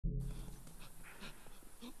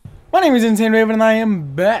My name is InsaneRaven and I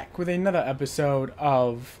am back with another episode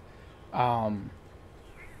of You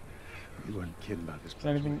weren't kidding about this is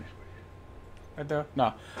place, anything were right there?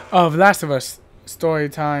 No. Of Last of Us story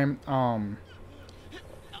time.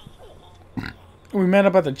 We met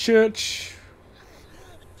up at the church.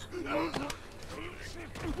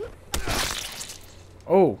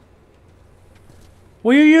 Oh.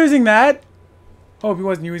 Were you using that? Hope he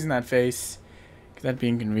wasn't using that face. Cause that'd be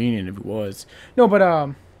inconvenient if it was. No, but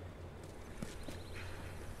oh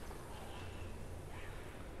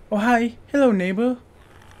hi. Hello neighbor.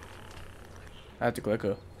 I have to click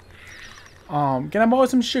her. Can I borrow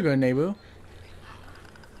some sugar, neighbor?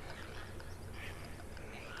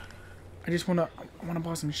 I wanna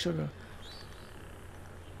borrow some sugar.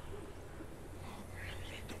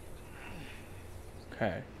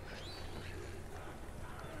 Okay.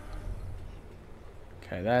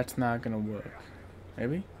 Okay, that's not gonna work.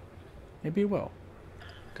 Maybe? Maybe it will.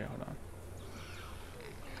 Okay, hold on.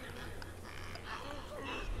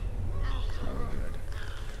 Oh, we're good.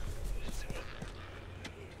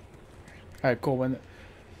 Alright, cool. When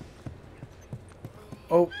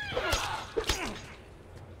oh.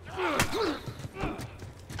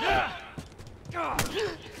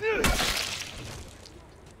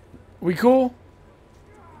 We cool?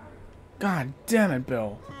 God damn it,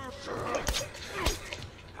 Bill.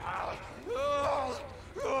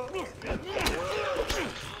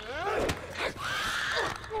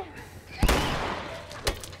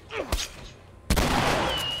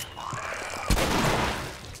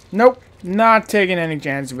 Nope. Not taking any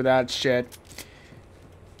chances with that shit.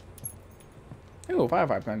 Ooh,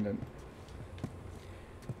 Firefly pendant.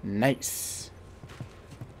 Nice.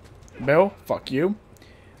 Bill, fuck you.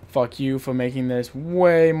 Fuck you for making this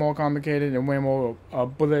way more complicated and way more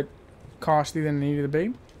bullet costly than it needed to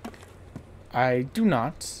be. I do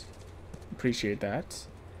not appreciate that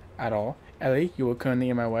at all. Ellie, you are currently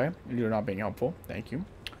in my way. You're not being helpful. Thank you.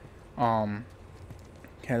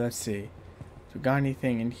 Okay, let's see. So got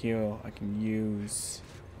anything in here I can use?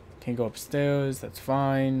 Can't go upstairs. That's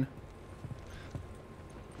fine.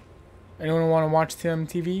 Anyone want to watch some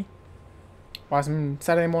TV? Watch some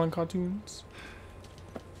Saturday morning cartoons?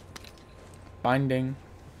 Binding.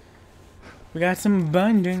 We got some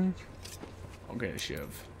binding. Okay,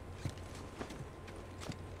 shiv.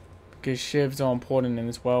 Because shivs are important in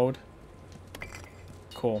this world.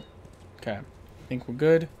 Cool. Okay. I think we're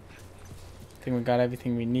good. I think we got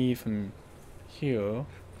everything we need from here.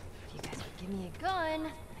 If you guys could give me a gun,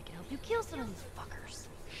 I can help you kill some of these fuckers.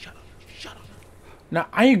 Shut up. Shut up. Now,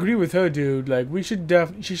 I agree with her, dude. Like, she should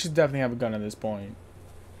definitely have a gun at this point.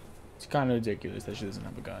 It's kind of ridiculous that she doesn't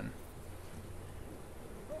have a gun.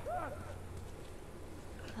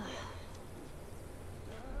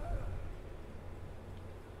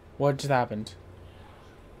 What just happened?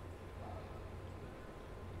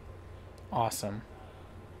 Awesome.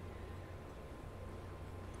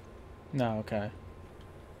 No, okay.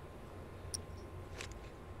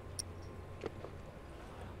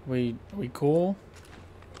 We cool?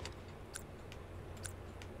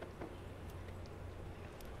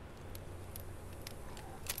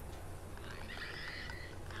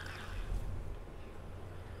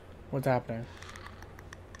 What's happening?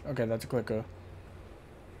 Okay, that's a clicker.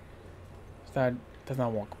 That's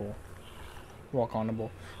not walkable. Walk onable.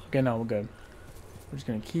 Okay, no, we're good. We're just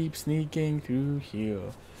gonna keep sneaking through here.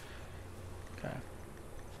 Okay.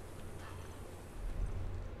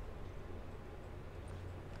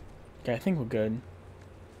 Okay, I think we're good.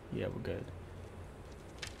 Yeah, we're good.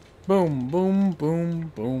 Boom, boom,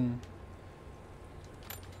 boom, boom.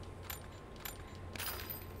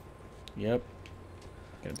 Yep.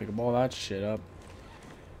 Gotta pick up all that shit up.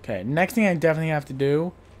 Okay, next thing I definitely have to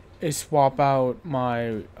do is swap out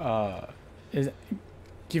my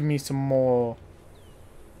give me some more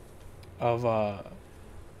of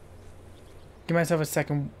give myself a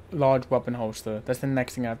second large weapon holster. That's the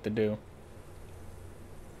next thing I have to do.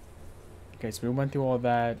 Okay, so we went through all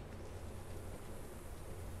that.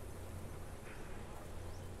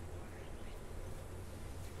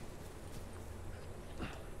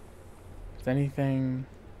 Is anything?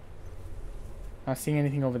 Not seeing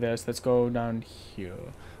anything over there, so let's go down here.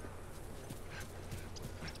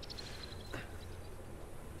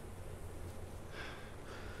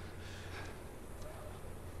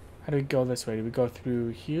 How do we go this way? Do we go through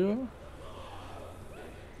here?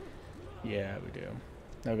 Yeah, we do.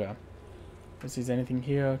 Okay. Let's see, is anything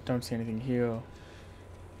here? Don't see anything here.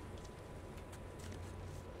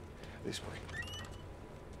 This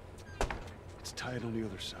way. It's tied on the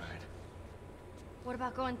other side. What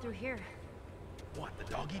about going through here? What, the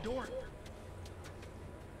doggy door?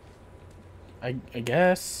 I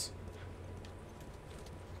guess.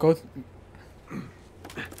 Go.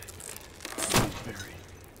 Very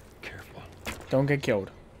careful. Don't get killed.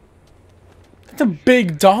 That's a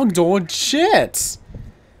big dog door. Shit.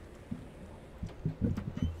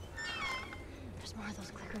 There's more of those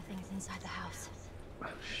clicker things inside the house. Oh,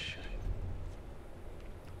 shit.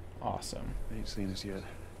 Awesome. They ain't seen us yet. You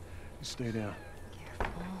stay down.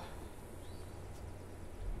 Careful.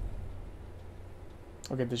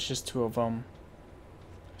 Okay, there's just 2 of them.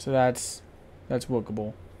 So that's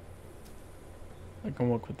workable. I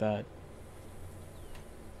can work with that.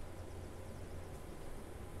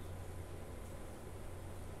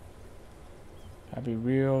 Gotta be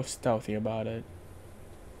real stealthy about it.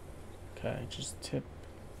 Okay, just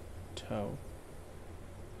tiptoe.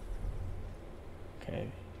 Okay,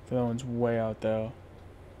 the other one's way out there.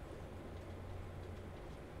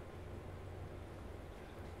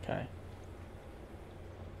 Okay.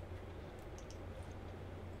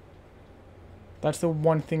 That's the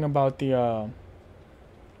one thing about the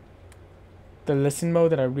listen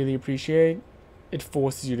mode that I really appreciate. It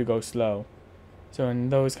forces you to go slow. So in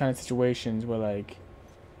those kind of situations where like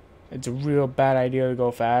it's a real bad idea to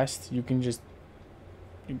go fast, you can just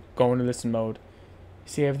go into listen mode,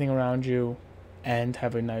 see everything around you, and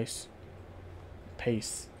have a nice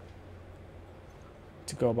pace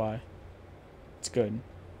to go by. It's good.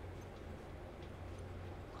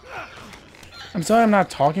 I'm sorry I'm not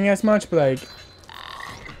talking as much, but like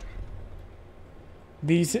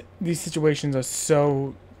these situations are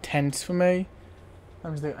so tense for me.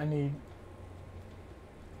 I'm just like I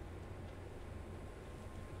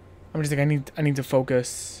need to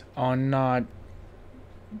focus on not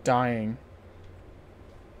dying.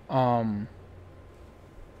 Oh,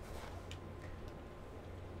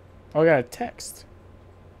 I got a text.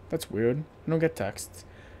 That's weird. I don't get texts.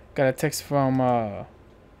 Got a text from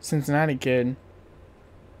Cincinnati kid.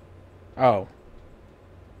 Oh.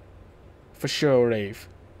 For sure, Rave.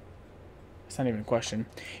 It's not even a question.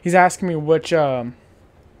 He's asking me which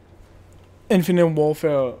Infinite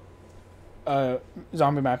Warfare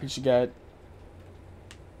zombie map you should get.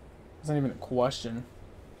 It's not even a question.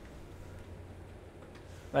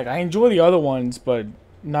 Like, I enjoy the other ones, but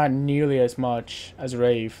not nearly as much as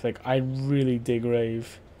Rave. Like, I really dig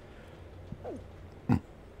Rave.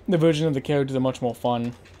 The version of the characters are much more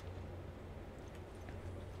fun.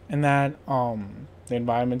 And that, the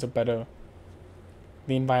environments are better.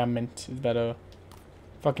 The environment is better.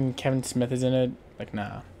 Fucking Kevin Smith is in it. Like,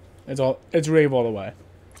 nah. It's Rave all the way.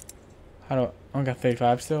 I don't got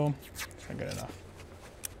 35 still. It's not good enough.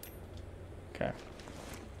 Okay.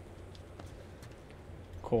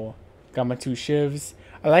 Cool. Got my 2 shivs.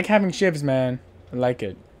 I like having shivs, man. I like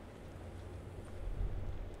it.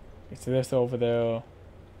 Okay, so this over there.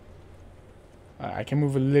 I can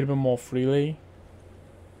move a little bit more freely.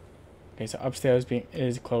 Okay, so upstairs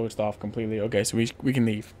is closed off completely. Okay, so we can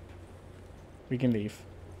leave. We can leave.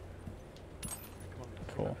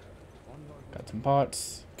 Cool. Got some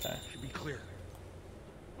pots. Okay. Should be clear.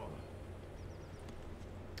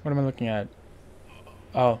 What am I looking at?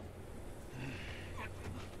 Oh.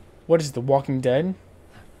 What is The Walking Dead?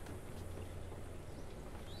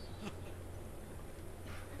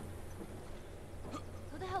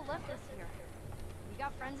 Who the hell left us here? You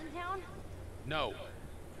got friends in town? No.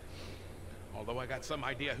 Although I got some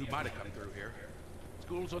idea who might have come through here.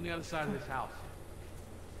 School's on the other side of this house.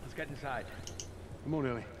 Let's get inside. Come on,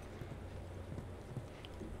 Ellie.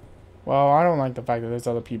 Well, I don't like the fact that there's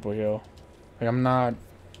other people here. Like, I'm not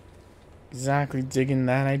exactly digging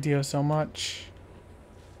that idea so much.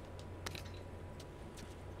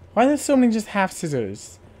 Why are there so many just half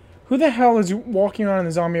scissors? Who the hell is walking around in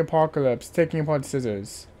the zombie apocalypse taking apart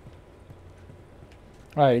scissors?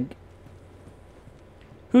 Like,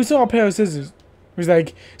 who saw a pair of scissors? Who's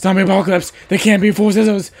like, zombie apocalypse, there can't be 4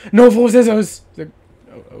 scissors! No 4 scissors! It's like,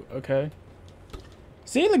 oh, okay.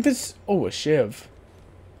 See, like this, oh, a shiv.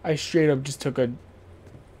 I straight up just took a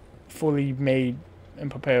fully made and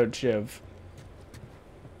prepared shiv.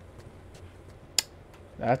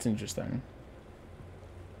 That's interesting.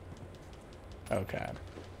 Okay.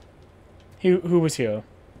 Who was here?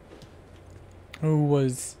 Who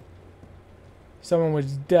was... Someone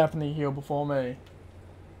was definitely here before me.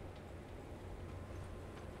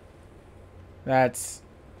 That's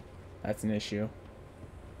an issue.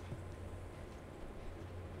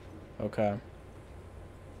 Okay.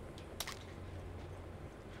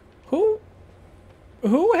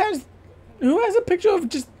 Who has a picture of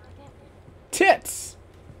just tits?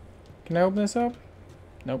 Can I open this up?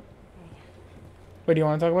 Nope. Wait, do you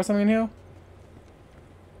want to talk about something in here?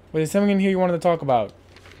 Wait, is something in here you wanted to talk about?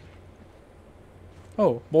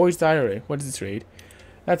 Oh, Boy's Diary. What does this read?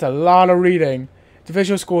 That's a lot of reading. The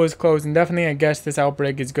official school is closed indefinitely. I guess this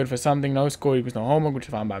outbreak is good for something. No school equals no homework, which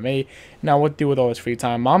is fine by me. Now what to do with all this free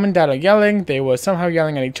time? Mom and Dad are yelling. They were somehow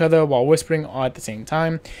yelling at each other while whispering all at the same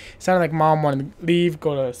time. It sounded like Mom wanted to leave,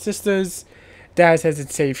 go to her sister's. Dad says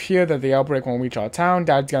it's safe here, that the outbreak won't reach our town.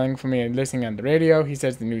 Dad's yelling for me and listening on the radio. He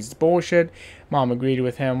says the news is bullshit. Mom agreed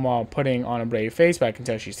with him while putting on a brave face, but I can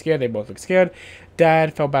tell she's scared. They both look scared.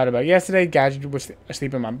 Dad felt bad about yesterday. Gadget was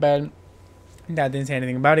asleep in my bed. Dad didn't say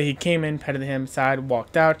anything about it. He came in, petted him, sighed,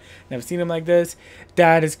 walked out. Never seen him like this.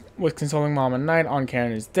 Dad was consoling Mom at night. Aunt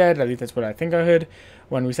Karen is dead. At least that's what I think I heard.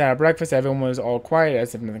 When we sat at breakfast, everyone was all quiet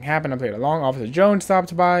as if nothing happened. I played along. Officer Jones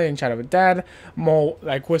stopped by and chatted with Dad. Mo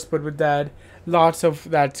whispered with Dad. Lots of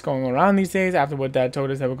that's going around these days. After what Dad told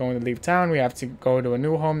us that we're going to leave town, we have to go to a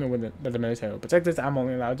new home that the military will protect us. I'm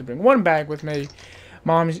only allowed to bring one bag with me.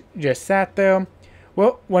 Mom just sat there.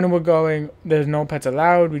 Well, when we're going, there's no pets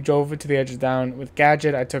allowed. We drove it to the edges down with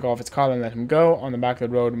Gadget. I took off his collar and let him go. On the back of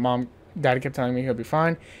the road, Dad kept telling me he'll be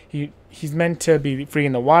fine. He's meant to be free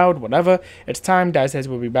in the wild, whatever. It's time. Dad says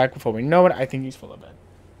we'll be back before we know it. I think he's full of it.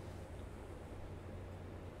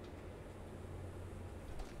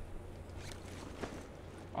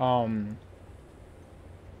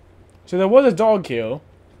 So there was a dog kill,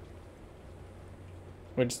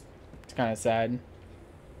 which is kind of sad.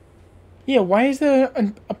 Yeah, why is there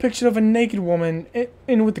a picture of a naked woman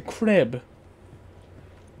in with the crib?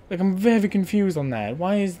 Like, I'm very confused on that.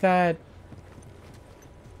 Why is that?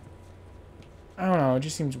 I don't know, it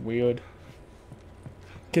just seems weird.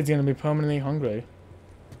 Kid's gonna be permanently hungry.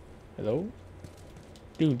 Hello?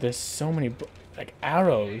 Dude, there's so many, like,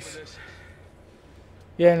 arrows.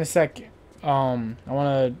 Yeah, in a sec. I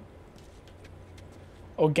wanna...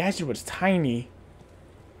 Oh, Gadget was tiny.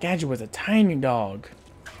 Gadget was a tiny dog.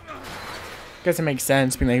 Guess it makes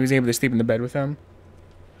sense, being that he was able to sleep in the bed with him.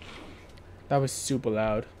 That was super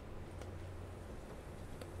loud.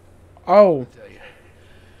 Oh. I tell you,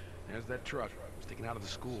 there's that truck sticking out of the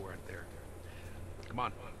school right there. Come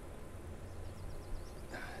on.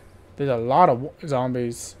 There's a lot of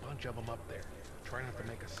zombies. Bunch of them up there. Try not to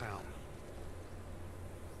make a sound.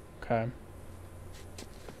 Okay.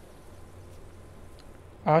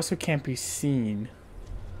 I also can't be seen.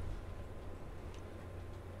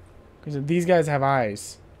 Because these guys have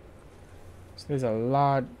eyes. So there's a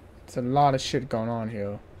lot of shit going on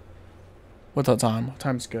here. What's our time? Our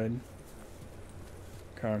time's good.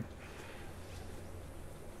 Okay.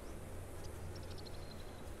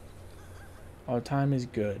 Our time is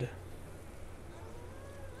good.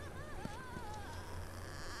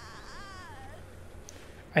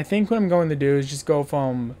 I think what I'm going to do is just go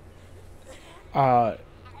from the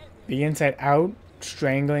inside out,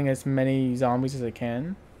 strangling as many zombies as I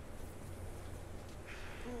can.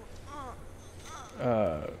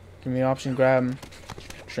 Give me the option, grab,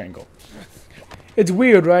 strangle. It's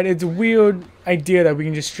weird, right? It's a weird idea that we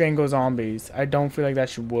can just strangle zombies. I don't feel like that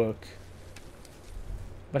should work.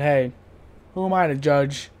 But hey, who am I to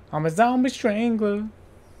judge? I'm a zombie strangler.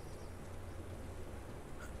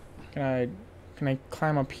 Can I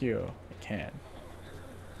climb up here? I can.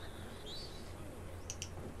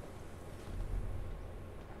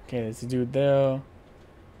 Okay, there's a dude there.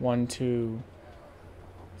 1, 2,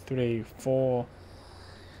 3, 4.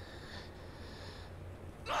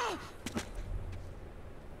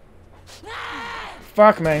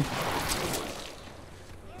 Fuck me.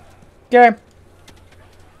 Okay.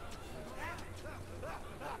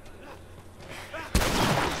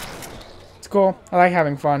 It's cool. I like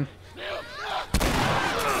having fun.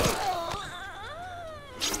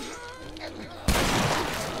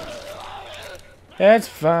 That's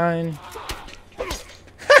fine.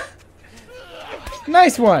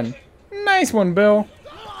 Nice one. Nice one, Bill.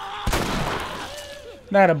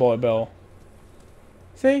 That a boy, Bill.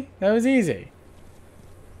 See? That was easy.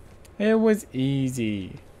 It was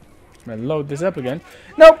easy. I'm gonna load this up again.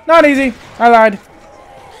 Nope, not easy. I lied.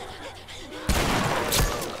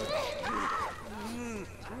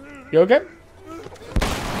 You okay?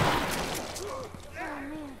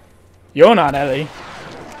 You're not, Ellie.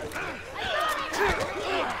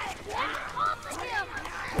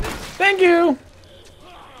 Thank you.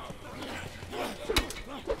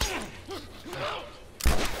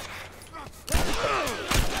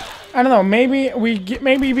 I don't know. Maybe we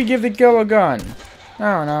give the girl a gun.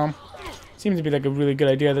 I don't know. Seems to be like a really good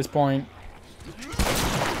idea at this point.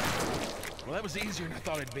 Well, that was easier than I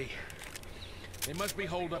thought it'd be. They must be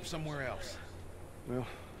holed up somewhere else. Well,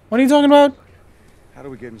 What are you talking about? how do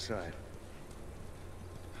we get inside?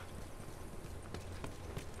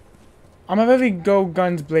 I'm a very go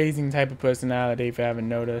guns blazing type of personality, if you haven't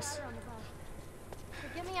noticed. So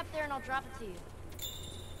get me up there and I'll drop it to you.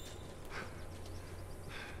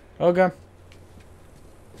 Okay.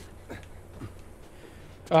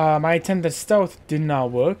 My attempt at stealth did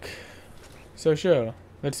not work. So sure,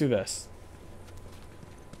 let's do this.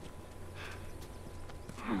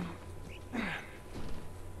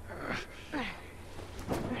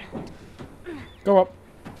 Go up.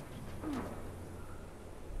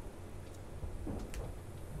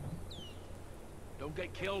 Don't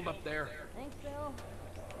get killed up there. Thanks, Bill.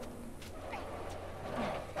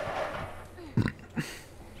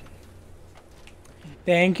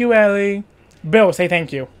 Thank you, Ellie. Bill, say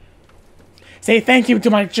thank you. Say thank you to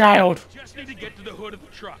my child. Just need to get to the hood of the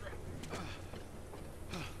truck.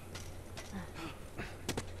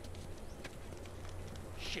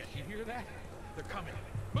 Shit, you hear that? They're coming.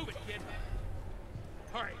 Move it, kid.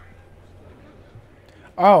 Hurry.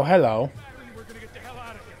 Oh, hello. We're gonna get the hell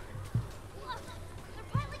out of here. Look! They're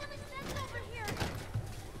piling on the steps over here!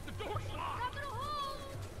 The door's locked. Not gonna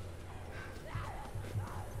hold!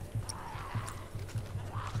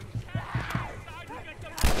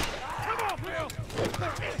 Come on, Bill.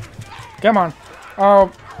 Come on.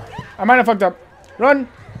 Oh, I might have fucked up. Run.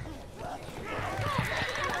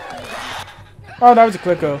 Oh, that was a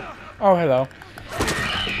clicker. Oh, hello.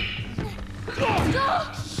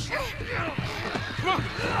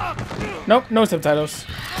 Nope, no subtitles.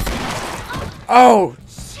 Oh!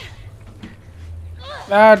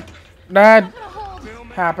 That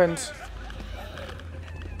happened.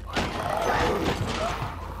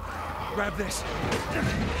 Grab this.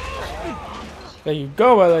 There you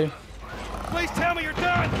go, Ellie. Please tell me you're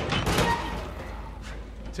done.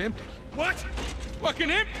 It's empty. What?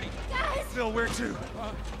 Fucking empty. Phil, where to?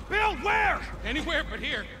 Bill, where? Anywhere but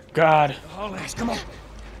here. God. Oh, Les, come on.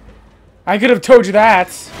 I could have told you that.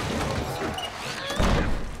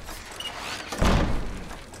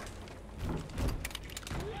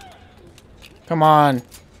 Come on.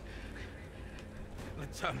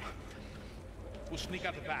 Let's we'll sneak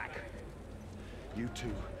out the back. You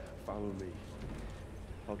two, follow me.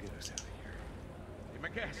 I'll get us out of here. Be my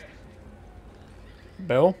guest.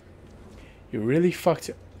 Bill, you really fucked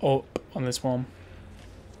up on this one.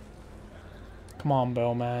 Come on,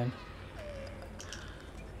 Bill, man.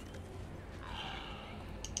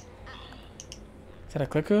 Is that a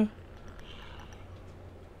clicker?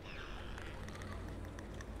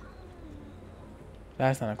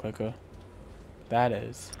 That's not a clicker. That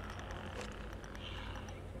is.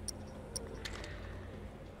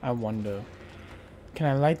 I wonder. Can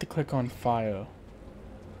I light the clicker on fire?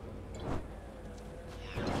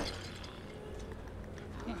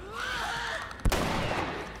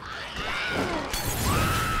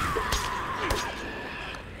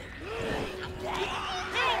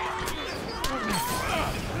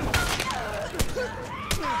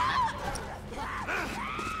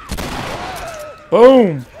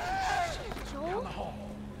 Boom! Down the hall.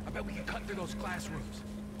 I bet we can cut through those classrooms.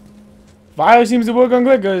 Fire seems to work on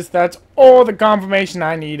clickers. That's all the confirmation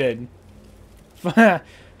I needed.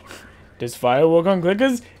 Does fire work on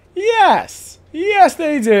clickers? Yes! Yes,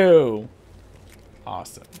 they do!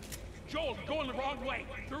 Awesome. Joel, you're going the wrong way.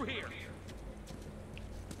 Through here.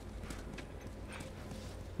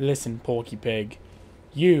 Listen, Porky Pig.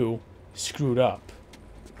 You screwed up.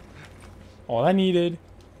 All I needed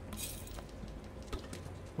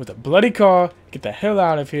was a bloody car. Get the hell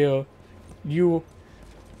out of here. You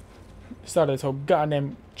started this whole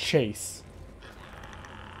goddamn chase.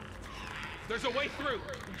 There's a way through.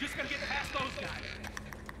 We just gotta get past those guys.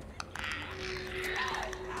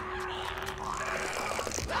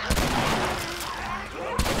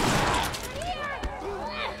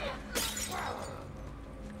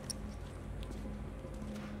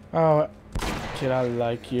 Oh, kid, I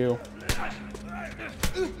like you.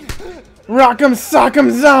 Rock'em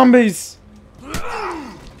sock'em zombies!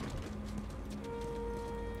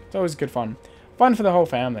 It's always good fun. Fun for the whole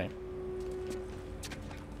family.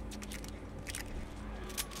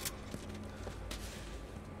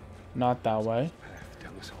 Not that way.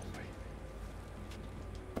 Down this hallway.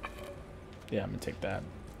 Yeah, I'm gonna take that.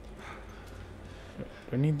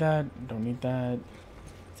 Don't need that. Don't need that. Is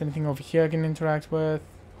there anything over here I can interact with?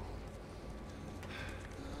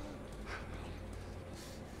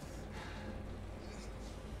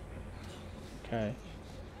 Okay.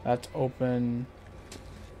 That's open.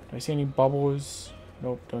 Do I see any bubbles?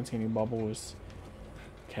 Nope, don't see any bubbles.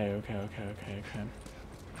 Okay.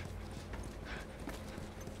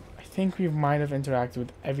 I think we might have interacted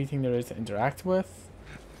with everything there is to interact with.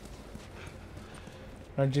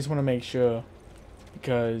 I just want to make sure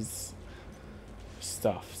because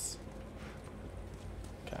stuffs.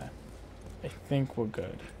 Okay. I think we're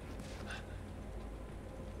good.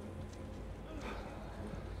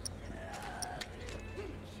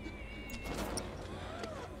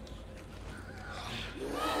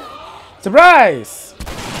 Surprise!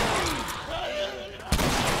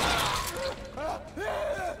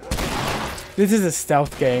 This is a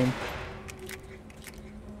stealth game.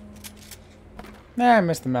 Nah, I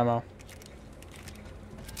missed the memo.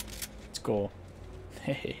 It's cool.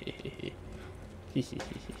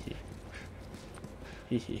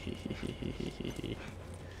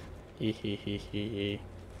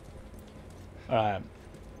 Alright.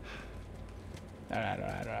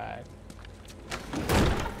 Alright.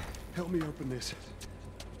 Help me open this.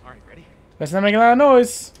 All right, ready? Let's not make a lot of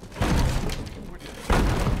noise.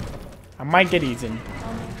 I might get eaten.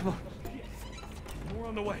 More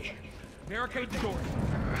on the way. Barricade the door.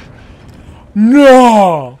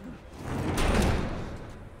 No!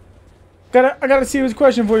 I got a serious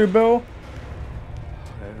question for you, Bill.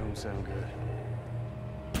 That don't sound good.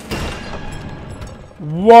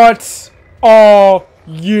 What are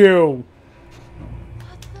you?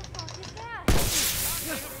 What the fuck is that?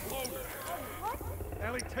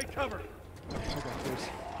 Ellie, take cover. I got this.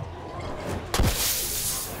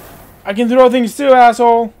 I can throw things too,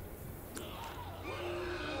 asshole.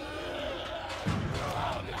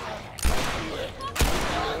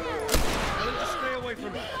 Ellie, just stay away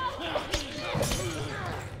from me.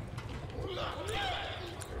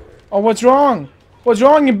 Oh, what's wrong? What's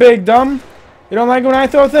wrong, you big dumb? You don't like when I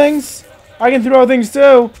throw things? I can throw things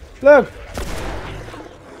too. Look.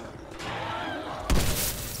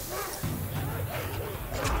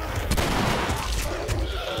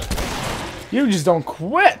 You just don't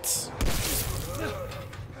quit.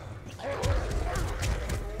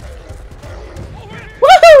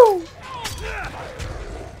 Woohoo!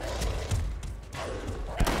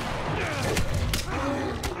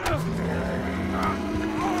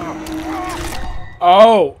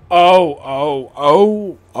 Oh, oh, oh,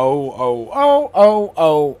 oh, oh, oh, oh, oh,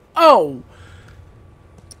 oh, oh.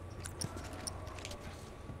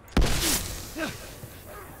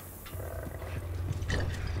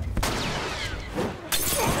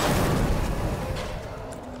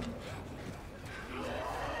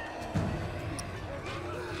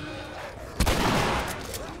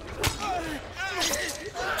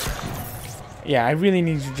 Yeah, I really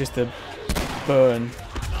need you just to burn.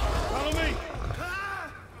 Follow me.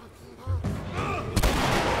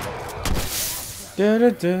 Da, da,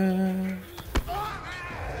 da.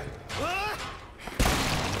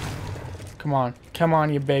 Come on. Come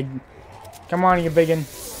on, you big. Come on, you biggin.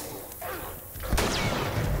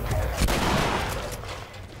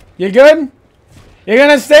 You good? You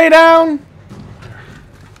gonna stay down?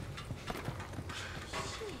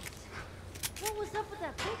 What was up with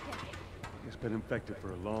that big guy? It's been infected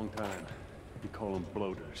for a long time. We call them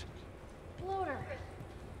bloaters. Bloater.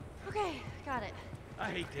 Okay, got it. I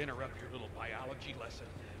hate to interrupt your little biology lesson,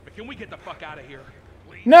 but can we get the fuck out of here?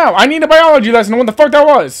 Please. No, I need a biology lesson on what the fuck that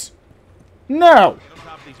was. No. Get on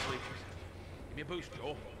top of these bleachers. Give me a boost,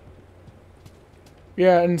 Joel.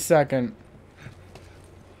 Yeah, in a second.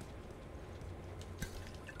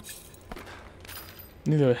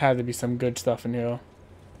 Knew there had to be some good stuff in here.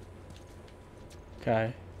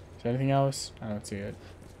 Okay. Is there anything else? I don't see it.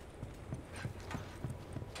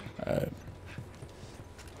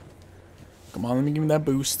 Come on, let me give me that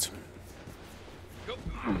boost. Go.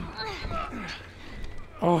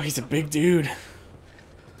 Oh, he's a big dude. All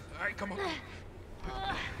right, come on.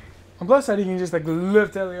 And plus that he can just like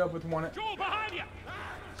lift Ellie up with one. Joel, behind you.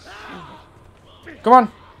 Come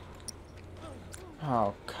on.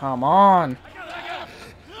 Oh, come on.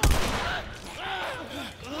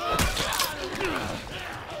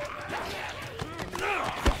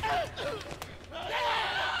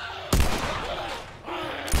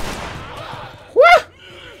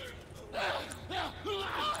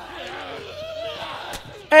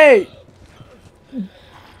 Hey!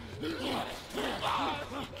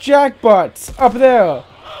 Jackbutts! Up there!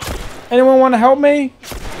 Anyone want to help me?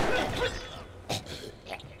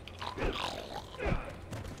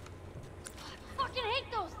 Fucking hate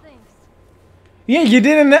those things. Yeah, you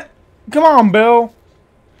didn't. Come on, Bill.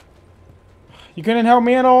 You couldn't help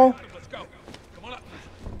me at all? Let's go. Come on up.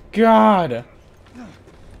 God.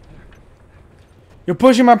 You're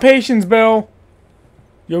pushing my patience, Bill.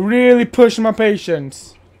 You're really pushing my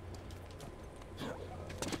patience.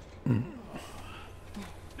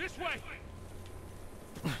 This way.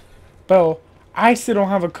 Bill, I still don't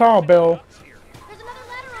have a car, Bill. There's another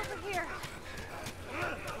ladder over here.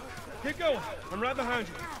 Keep going. I'm right behind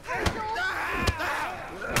you.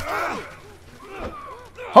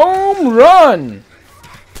 Home run!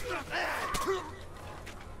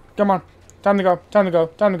 Come on. Time to go. Time to go.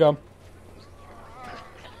 Time to go.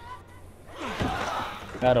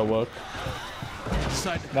 That'll work.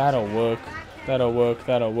 That'll work. That'll work.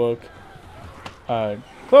 That'll work.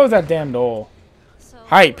 Close that damn door. So,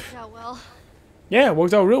 Hype. worked out well. Yeah, it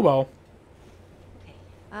worked out real well.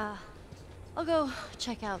 Okay. I'll go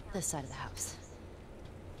check out this side of the house.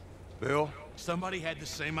 Bill? Somebody had the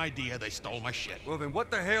same idea. They stole my shit. Well, then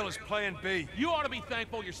what the hell is plan B? You ought to be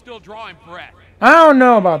thankful you're still drawing breath. I don't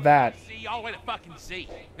know about that. See, all the way to fucking Z.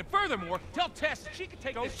 And furthermore, tell Tess that she can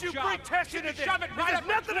take this job. Don't you bring Tess She into can this. shove it right up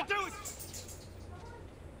nothing her to do butt. with...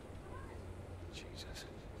 Jesus.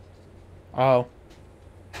 Oh,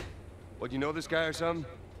 What, you know this guy or something?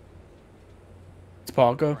 it's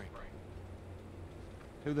Parker.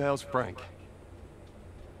 Who the hell's Frank?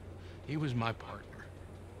 He was my partner.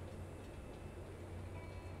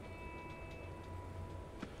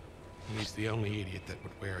 He's the only idiot that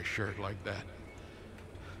would wear a shirt like that.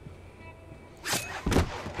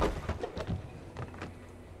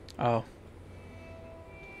 Oh,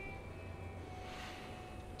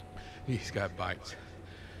 He's got bites.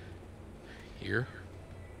 Here.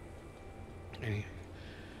 And he...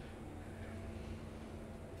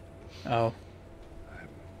 oh.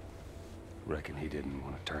 Reckon he didn't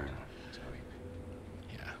want to turn. So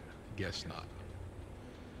Yeah, guess not.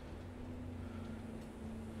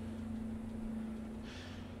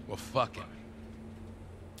 Well, fuck him.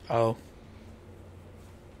 Oh.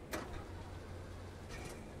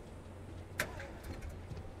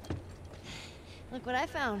 Look what I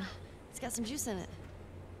found. It's got some juice in it.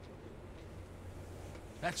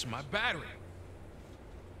 That's my battery.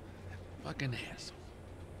 Fucking asshole.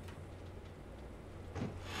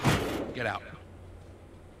 Get out.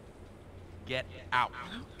 Get out.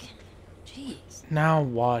 Okay. Jeez. Now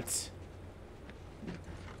what?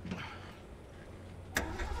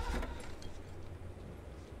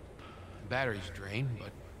 Battery's drained,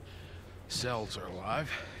 but cells are alive.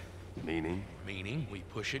 meaning? Meaning, we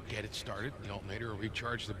push it, get it started, the alternator will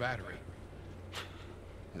recharge the battery.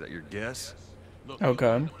 Is that your guess? Look,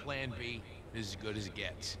 Okay. the plan B is as good as it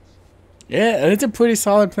gets. Yeah, it's a pretty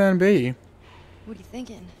solid plan B. What are you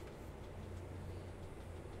thinking?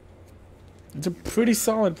 It's a pretty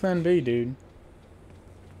solid plan B, dude.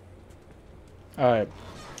 Alright.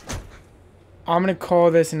 I'm gonna call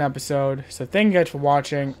this an episode. So thank you guys for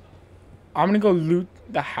watching. I'm gonna go loot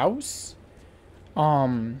the house.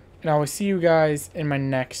 And I will see you guys in my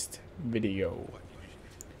next video.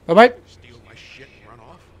 Bye-bye. Steal my shit.